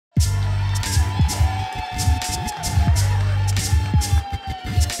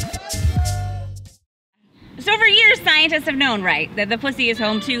scientists have known, right, that the pussy is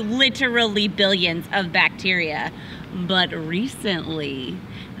home to literally billions of bacteria. But recently,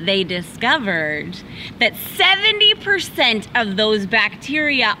 they discovered that 70% of those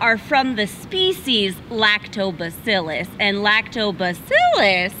bacteria are from the species Lactobacillus. And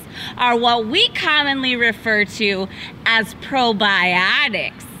lactobacillus are what we commonly refer to as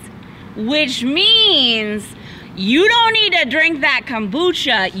probiotics, which means you don't need to drink that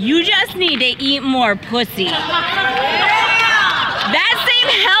kombucha, you just need to eat more pussy. That same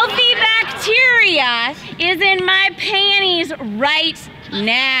healthy bacteria is in my panties right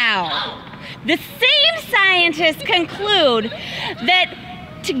now. The same scientists conclude that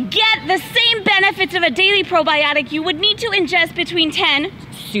to get the same benefits of a daily probiotic, you would need to ingest between 10,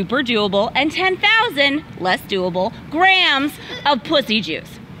 super doable, and 10,000, less doable, grams of pussy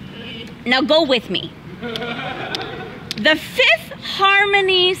juice. Now go with me. The Fifth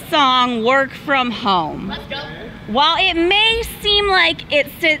Harmony song, Work From Home. Let's go. While it may seem like it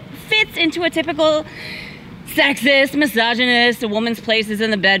fits into a typical sexist, misogynist, a woman's place is in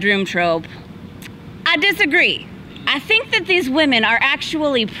the bedroom trope, I disagree. I think that these women are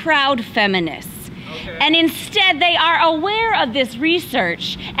actually proud feminists. Okay. And instead they are aware of this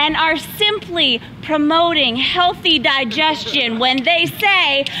research and are simply promoting healthy digestion when they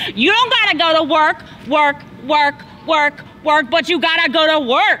say, you don't gotta go to work, but you gotta go to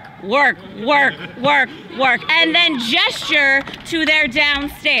work, and then gesture to their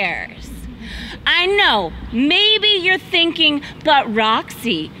downstairs. I know, maybe you're thinking, but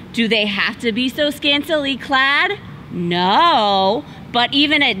Roxy, do they have to be so scantily clad? No, but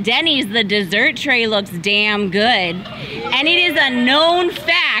even at Denny's, the dessert tray looks damn good. And it is a known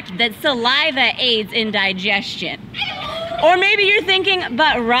fact that saliva aids in digestion. Or maybe you're thinking,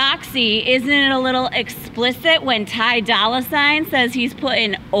 but Roxy, isn't it a little explicit when Ty Dolla $ign says he's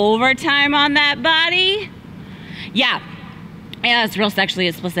putting overtime on that body? Yeah, it's real sexually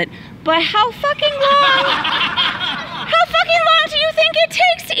explicit. But how fucking long? How fucking long do you think it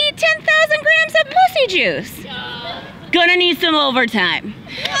takes to eat 10,000 grams of pussy juice? Gonna need some overtime.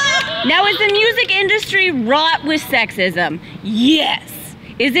 Now, is the music industry wrought with sexism? Yes.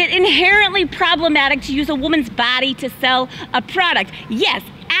 Is it inherently problematic to use a woman's body to sell a product? Yes,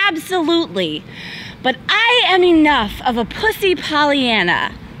 absolutely. But I am enough of a pussy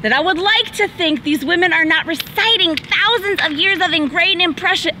Pollyanna that I would like to think these women are not reciting thousands of years of ingrained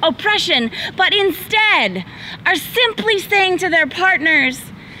oppression, but instead are simply saying to their partners,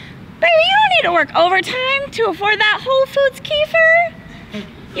 baby, you don't need to work overtime to afford that Whole Foods kefir.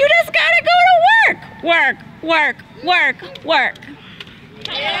 You just gotta go to work.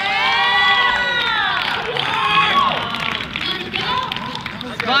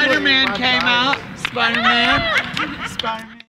 Spider-Man came out. Spider-Man.